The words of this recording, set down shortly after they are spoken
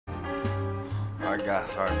Alright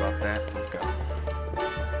guys, sorry about that. Let's go.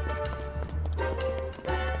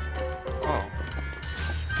 Oh.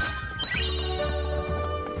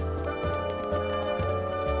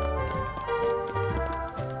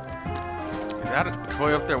 Is that a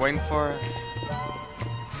toy up there waiting for us?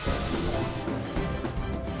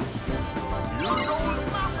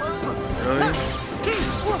 Really?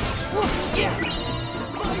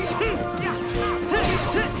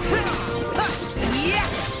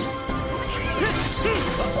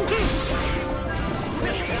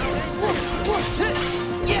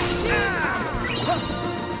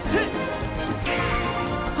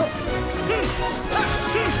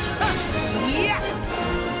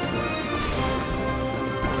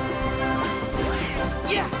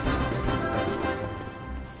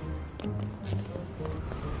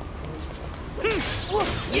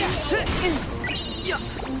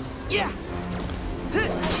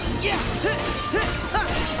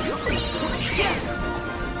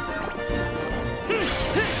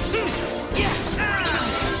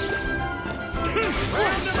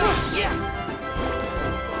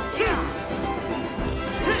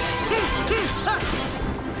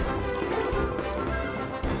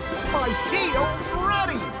 My shield's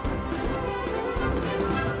ready!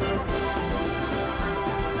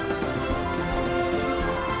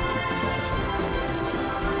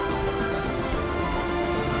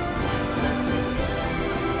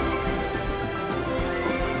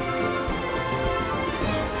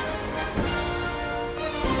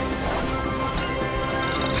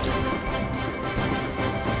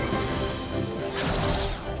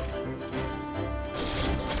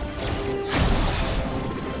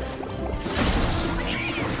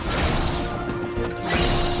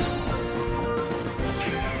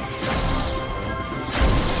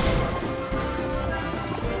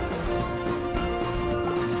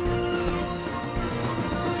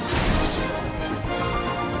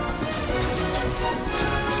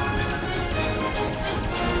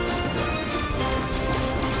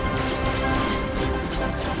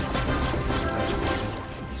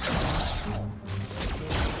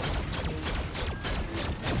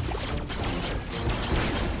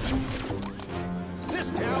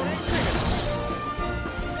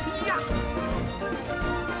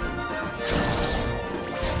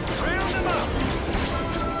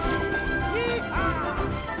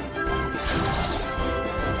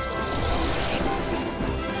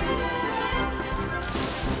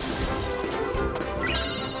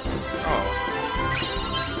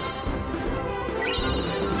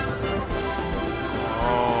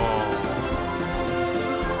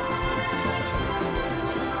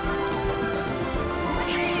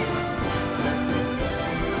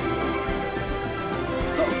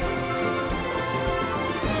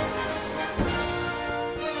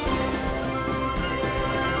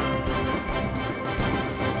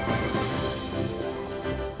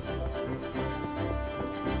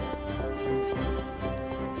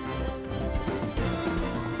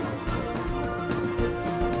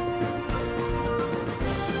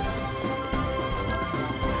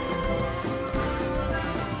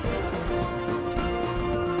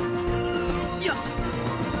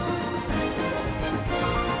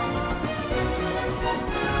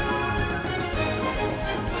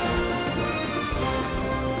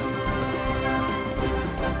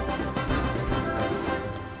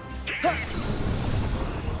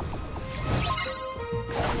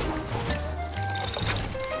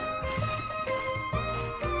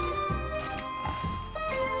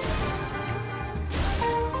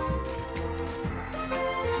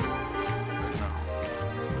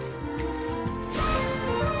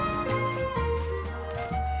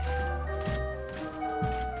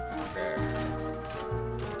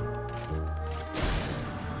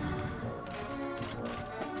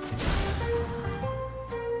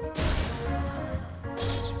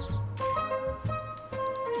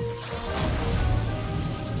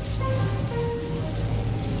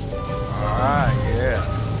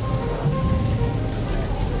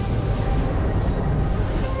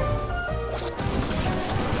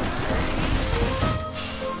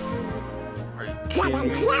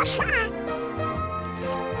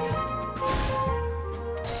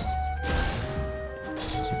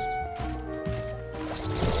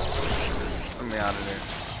 Out of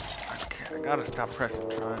there. I gotta stop pressing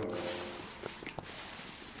triangle.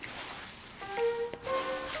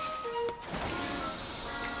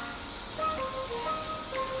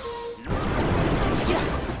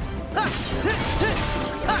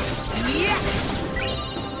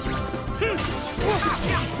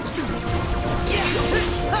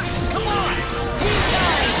 Come on!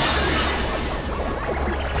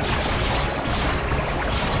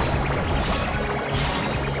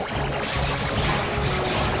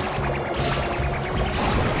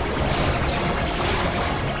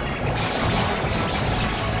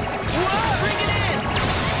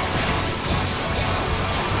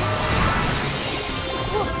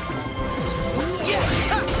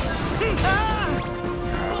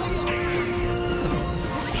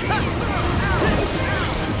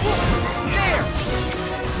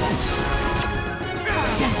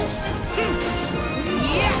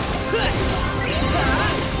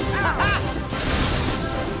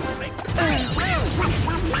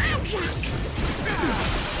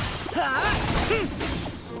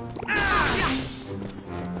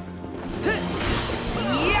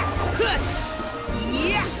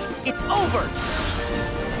 over!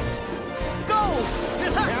 Go!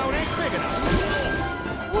 This town ain't big enough!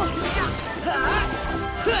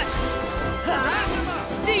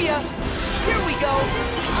 See ya! Here we go!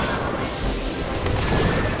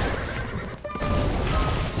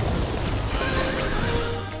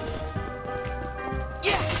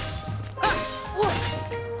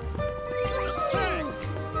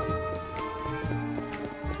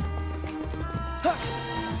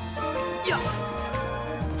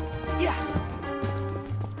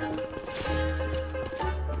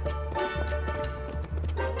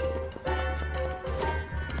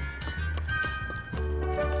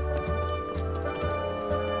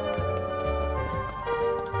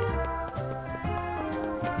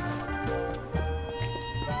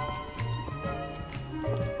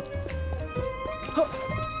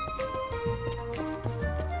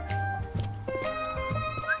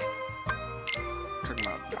 Check him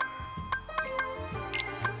out.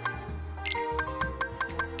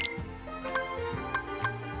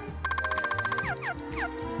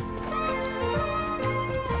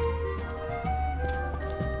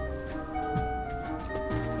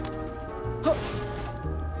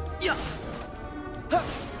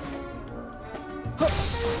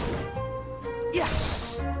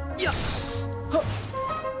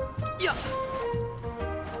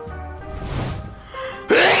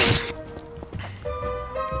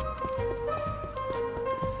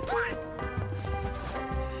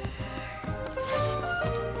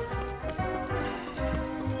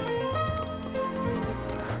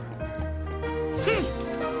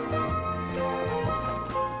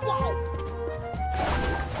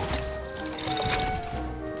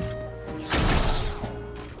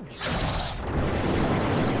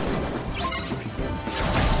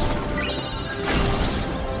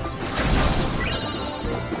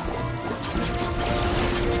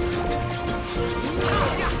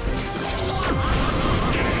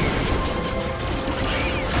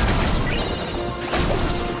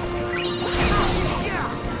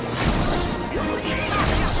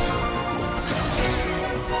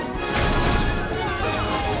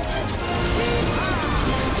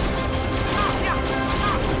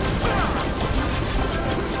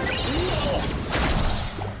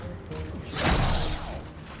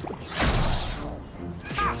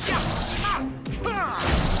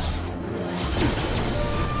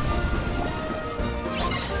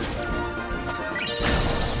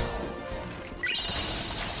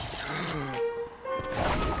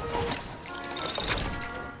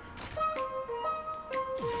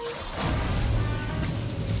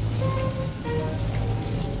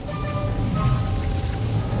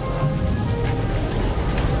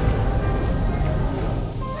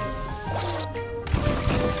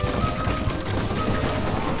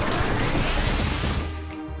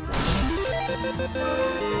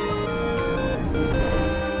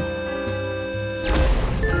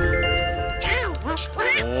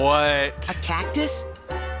 What? A cactus?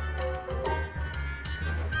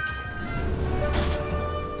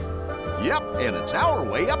 Yep, and it's our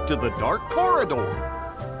way up to the dark corridor.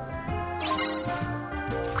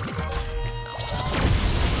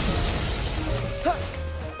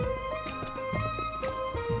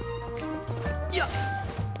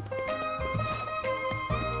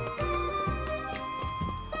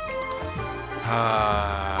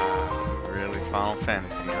 Really Final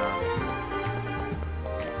Fantasy, huh?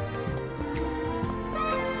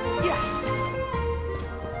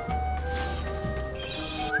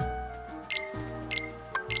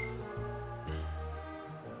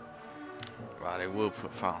 Wow, they will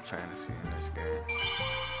put Final Fantasy in this game.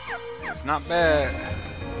 It's not bad,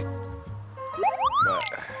 but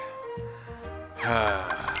dark.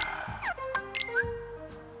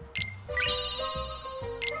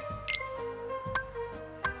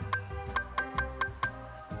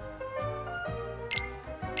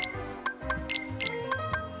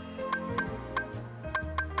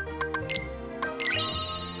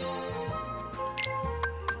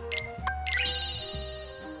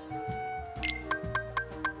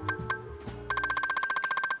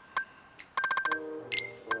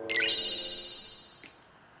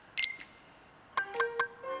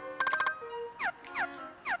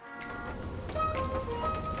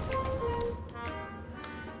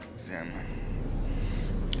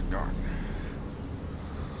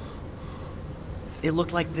 It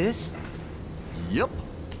looked like this? Yep.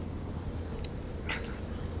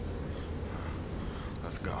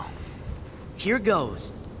 Let's go. Here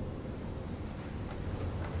goes.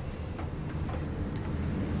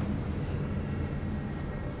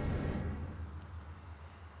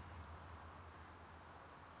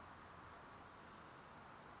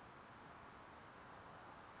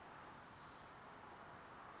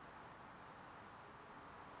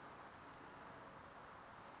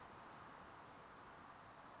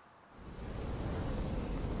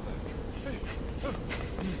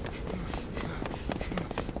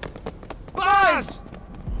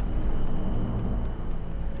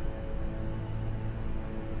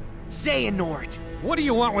 Xehanort! What do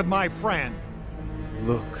you want with my friend?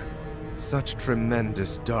 Look, such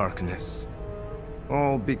tremendous darkness.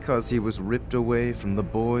 All because he was ripped away from the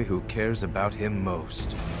boy who cares about him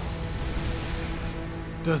most.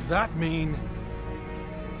 Does that mean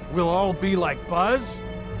we'll all be like Buzz?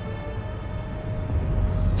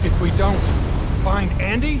 If we don't find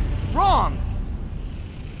Andy? Wrong!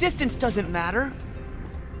 Distance doesn't matter.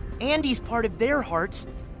 Andy's part of their hearts,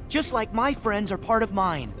 just like my friends are part of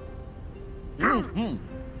mine.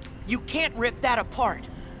 You can't rip that apart.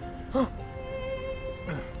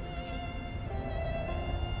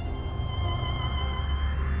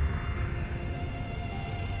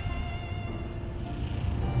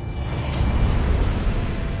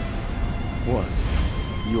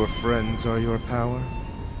 What? Your friends are your power?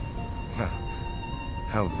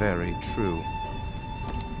 How very true.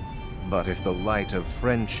 But if the light of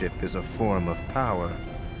friendship is a form of power,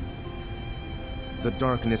 the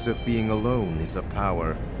darkness of being alone is a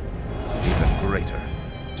power even greater.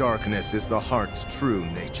 Darkness is the heart's true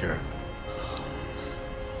nature.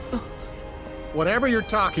 Whatever you're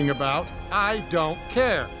talking about, I don't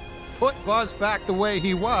care. Put Buzz back the way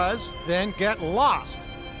he was, then get lost.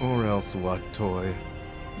 Or else what, Toy?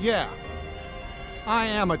 Yeah, I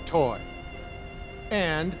am a toy.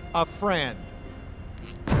 And a friend.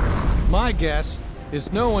 My guess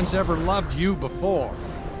is no one's ever loved you before.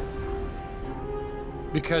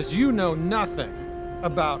 Because you know nothing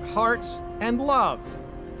about hearts and love.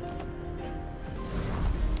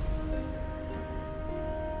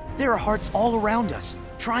 There are hearts all around us,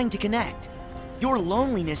 trying to connect. Your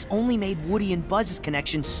loneliness only made Woody and Buzz's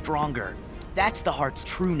connection stronger. That's the heart's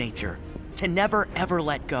true nature, to never ever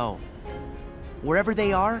let go. Wherever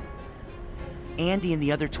they are, Andy and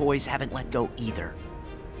the other toys haven't let go either.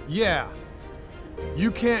 Yeah,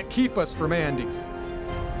 you can't keep us from Andy.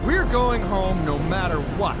 We're going home no matter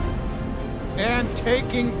what. And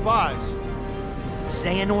taking Buzz.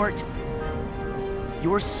 Xehanort,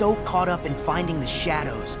 you're so caught up in finding the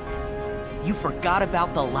shadows, you forgot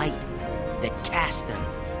about the light that cast them.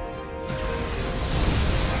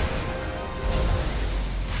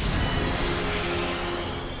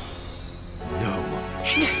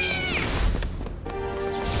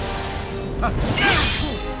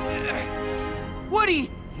 Woody!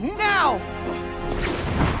 Now!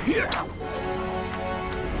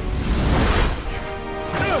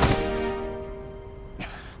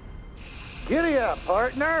 Giddy up,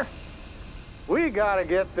 partner. We gotta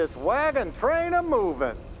get this wagon train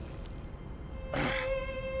a-moving.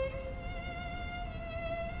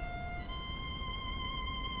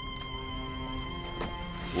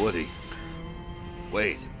 Woody.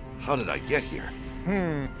 Wait, how did I get here?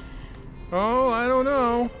 Oh, I don't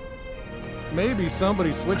know. Maybe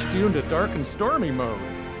somebody switched you into dark and stormy mode.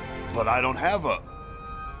 But I don't have a...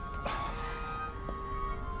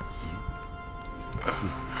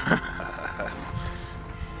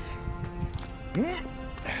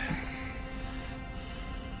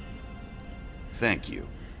 Thank you,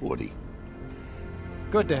 Woody.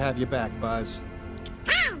 Good to have you back, Buzz.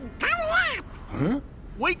 Huh?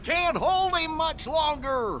 We can't hold him much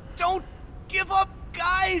longer! Don't give up,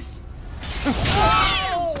 guys!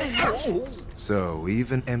 So,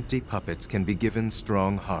 even empty puppets can be given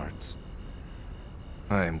strong hearts.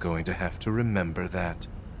 I am going to have to remember that.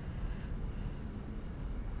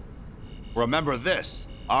 Remember this,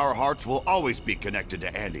 our hearts will always be connected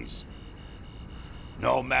to Andy's.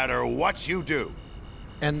 No matter what you do.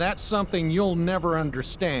 And that's something you'll never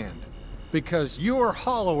understand. Because you're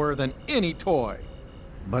hollower than any toy.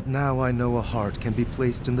 But now I know a heart can be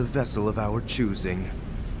placed in the vessel of our choosing.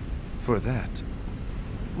 For that,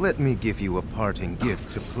 let me give you a parting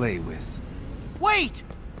gift to play with. Wait!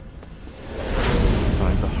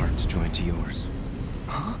 Find the heart's joined to yours.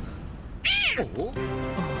 Huh?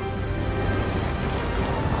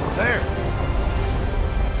 There!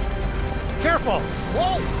 Careful!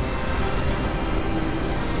 Whoa!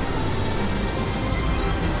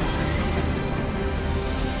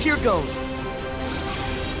 Here goes.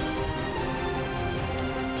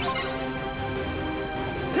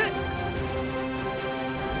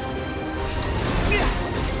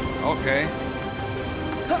 Okay.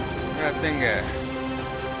 Where that thing at?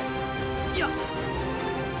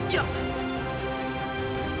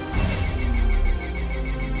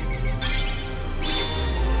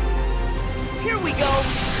 Here we go.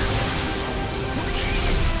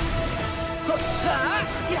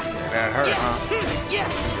 That hurt, huh? Yeah.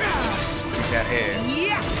 Keep that head.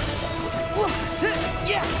 Yeah.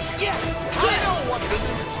 Yeah. I know what to do.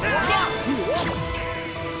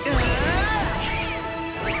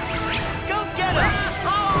 Go get him.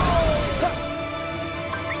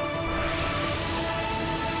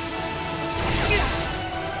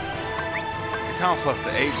 down plus the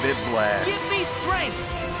 8-bit blast. Give me strength!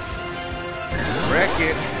 Wreck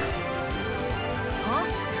it. Huh?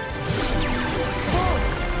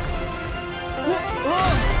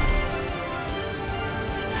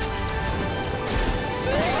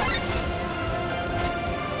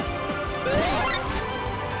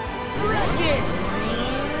 Wreck it!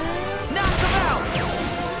 Knock him out!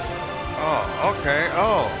 Oh, okay.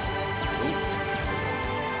 Oh.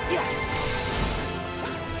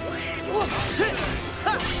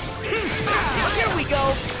 Here we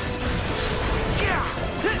go!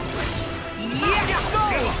 Yeah, go!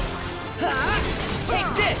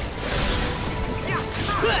 Take this!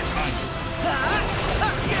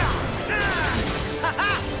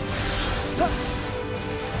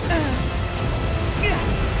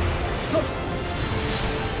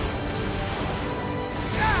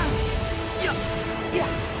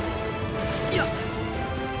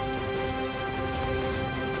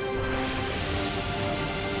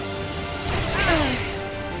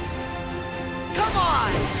 Come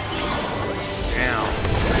on! Down.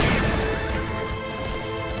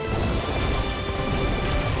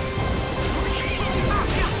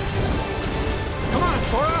 Come on,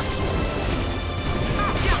 Sora!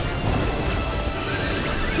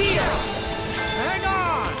 Here! Hang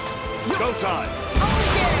on! Go time! Oh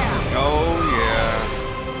yeah! Oh, yeah.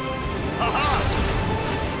 Ha-ha!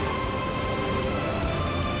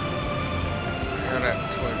 Hear that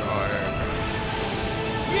twig on there.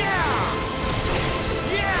 Yeah!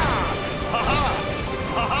 Yeah! Ha-ha!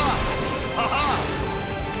 Ha-ha! Ha-ha!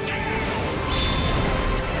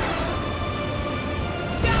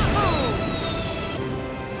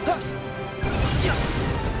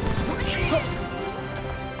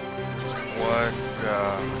 What?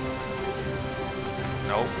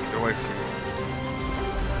 Nope. Get away from me.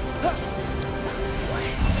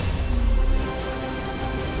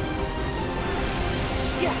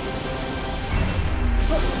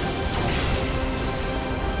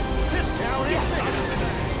 This town is bigger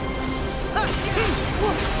today.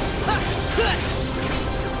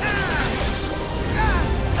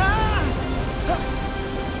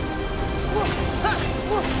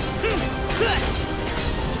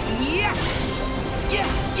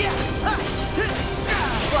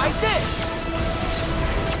 Like this!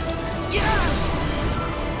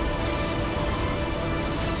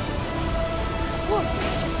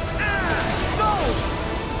 Go!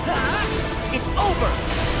 It's over!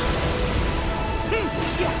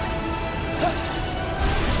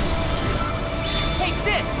 Take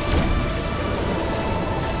this!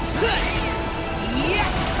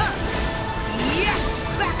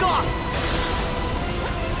 Back off!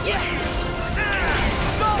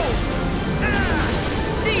 Go!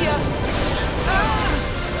 See ya!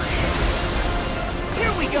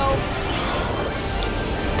 Here we go!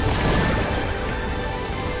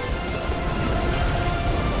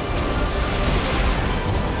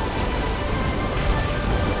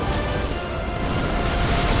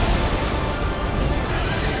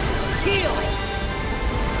 Heal!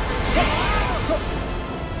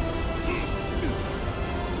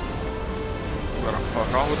 Better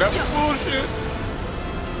fuck off with that bullshit.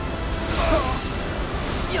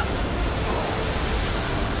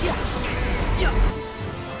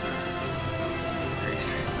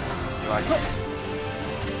 You like it?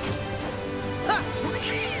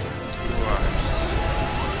 Right.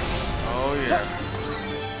 Oh, yeah.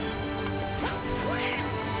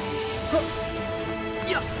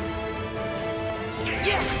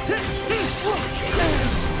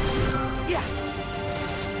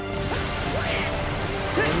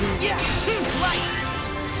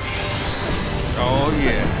 Oh,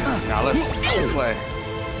 yeah. Now let's play.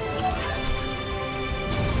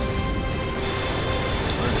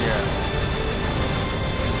 Where's he at?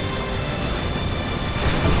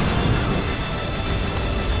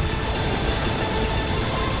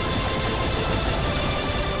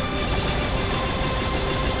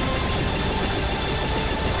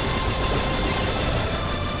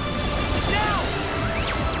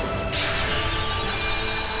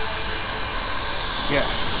 Yeah.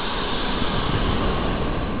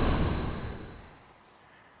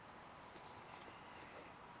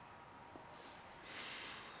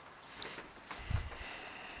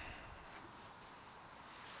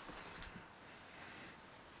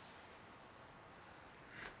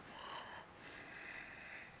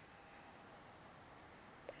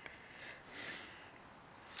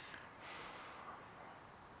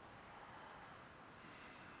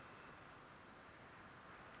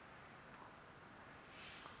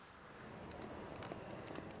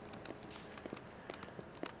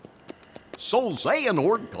 So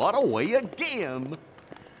Xehanort got away again.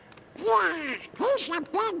 Yeah, he's a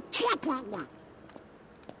big chicken.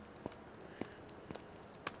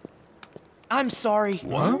 I'm sorry.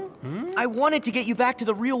 What? I wanted to get you back to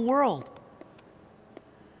the real world.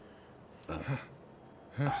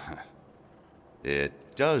 It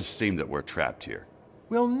does seem that we're trapped here.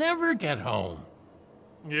 We'll never get home.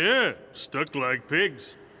 Yeah, stuck like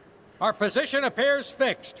pigs. Our position appears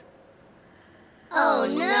fixed. Oh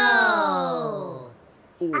no!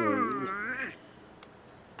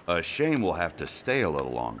 A shame we'll have to stay a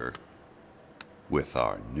little longer with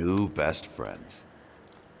our new best friends.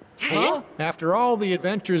 Huh? After all the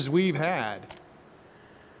adventures we've had,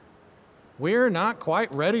 we're not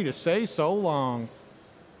quite ready to say so long.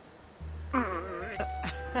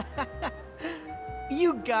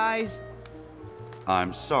 You guys.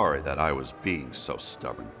 I'm sorry that I was being so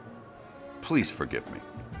stubborn. Please forgive me.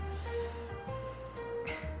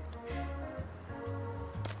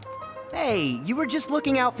 Hey, you were just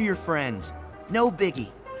looking out for your friends. No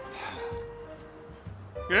biggie.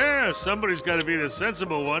 Yeah, somebody's got to be the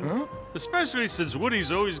sensible one. Especially since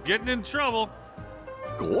Woody's always getting in trouble.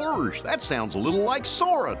 Gosh, that sounds a little like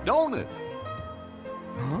Sora, don't it?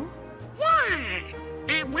 Huh? Yeah,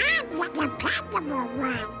 and I'm the dependable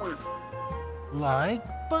one. Like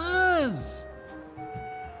Buzz.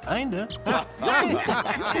 Kinda.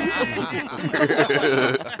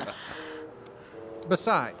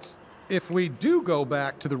 Besides, if we do go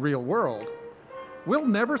back to the real world, we'll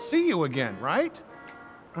never see you again, right?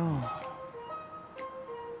 Oh.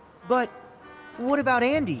 But what about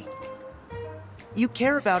Andy? You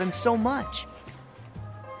care about him so much.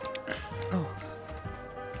 Oh.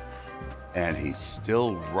 And he's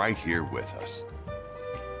still right here with us.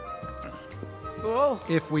 Whoa.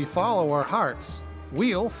 If we follow our hearts,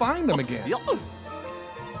 we'll find them again.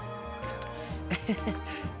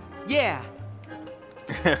 Yeah.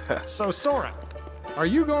 So, Sora, are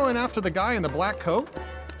you going after the guy in the black coat?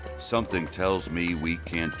 Something tells me we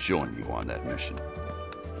can't join you on that mission.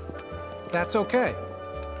 That's okay,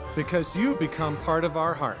 because you become part of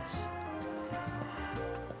our hearts.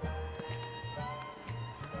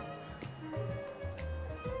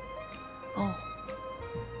 Oh.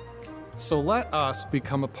 So let us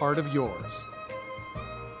become a part of yours.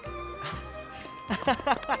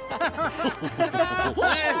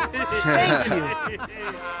 Thank you.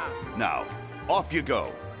 Now, off you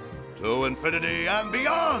go. To infinity and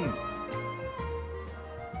beyond!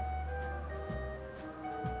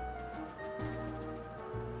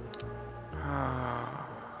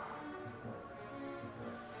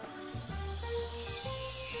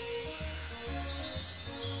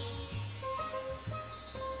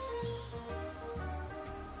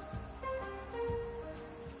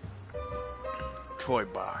 Toy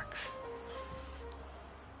box.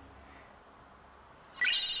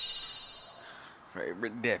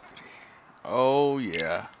 Favorite deputy. Oh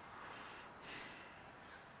yeah.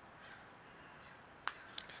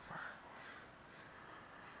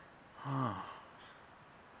 Huh.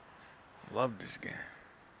 Love this game.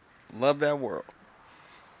 Love that world.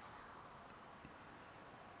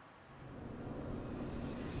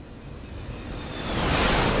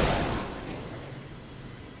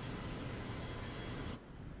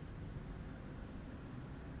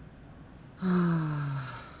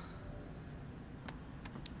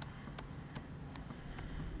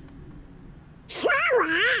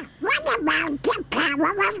 Sora, what about the power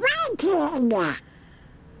of waiting?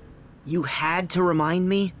 You had to remind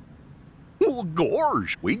me? Well,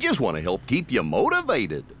 gosh, we just want to help keep you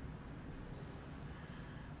motivated.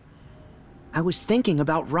 I was thinking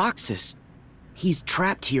about Roxas. He's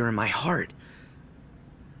trapped here in my heart.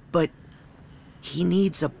 But he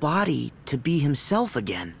needs a body to be himself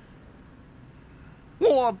again.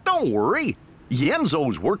 Well, don't worry.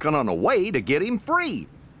 Yenzo's working on a way to get him free.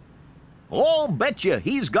 I'll bet you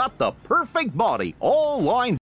he's got the perfect body all lined